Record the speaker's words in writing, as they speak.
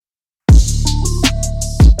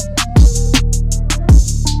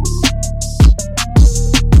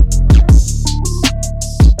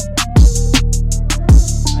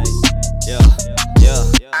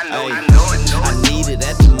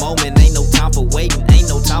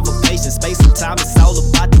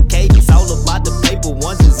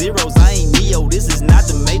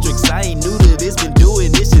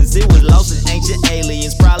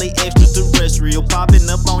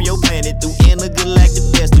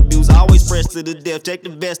pressed to the death. Check the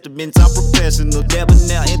vestments, I'm professional,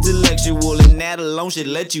 debonair, intellectual, and that alone should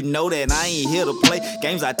let you know that I ain't here to play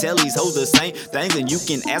games. I tell these hoes the same things, and you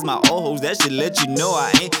can ask my old hoes. That should let you know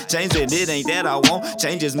I ain't changing. It ain't that I won't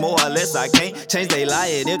change, it's more or less I can't change. They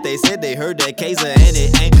lying if they said they heard that case and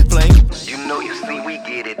it ain't plain. You know, you see, we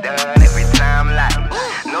get it done every time. Like,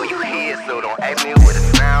 know you hear, so don't ask me what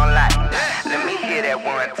it sound like. Let me hear that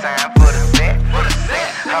one time for the set, for the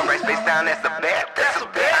set. Alright, space down, that's a bet, that's a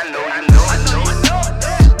bet. I know you know, I know you know.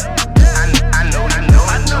 I know you know,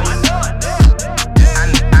 I know you know.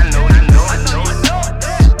 I know you know, I know you know.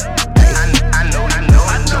 I know you know,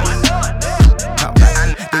 I know you know.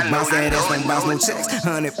 Big bounce that ass like bounce no checks.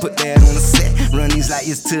 100, put that on the set. Run these like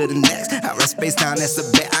it's to the next. I run space down, that's a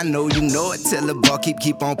bet. I know you know it. Tell the ball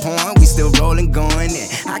keep on pouring. We still rolling, going in.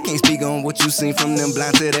 I can't speak on what you seen from them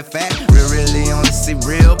blind to that fat. Really only see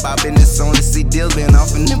real. By business only see deals. Been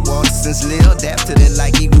off in the water since Lil. Dap to that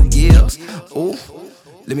like Eagle Gills. Ooh.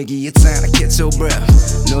 Let me give you time to catch your breath.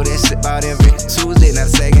 Know that shit about every Tuesday, not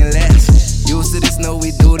a second less. Used to this, know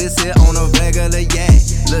we do this here on a regular, yeah.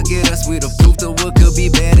 Look at us, we the proof the what could be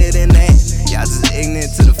better than that. Y'all just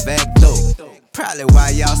ignorant to the fact though. Probably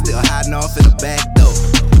why y'all still hiding off in the back though.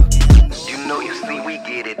 You know, you see, we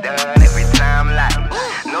get it done every time. Like,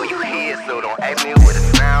 know you hear, so don't ask me what it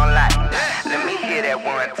sound like. Let me hear that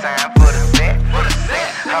one time for the set, for the set.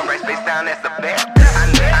 Alright, space down, that's a bet.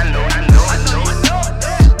 I know you know, I know you know.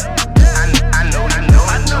 I know you know,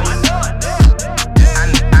 I know you know. I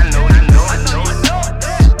know you know, I know you know.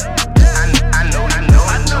 I know you know,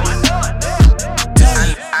 I know you know.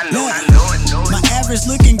 I know you know, I know. My average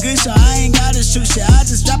looking good, so I ain't gotta shoot shit. I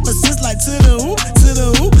just drop assist like to the hoop, to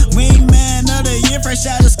the hoop. Wingman of the year, fresh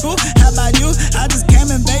out of school. How about you? I just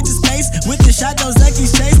came and baked the space with the shot those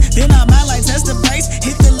Lucky's chase. Then I might like test the brakes,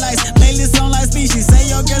 hit the lights, playlist on like species. Say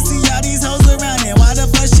yo girl, see all these hoes around and why the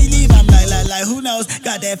fuck she leave? I'm like who knows?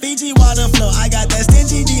 Got that Fiji water flow, I got that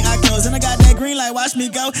stingy D I close, and I got that green light. Watch me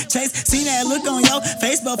go chase. See that look on your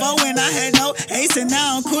face before when I had no ace, and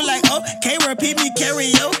now I'm cool like okay, repeat me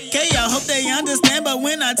karaoke. I hope they understand, but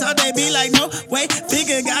when I talk they be like no way.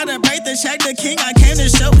 Figure gotta break the check, the king I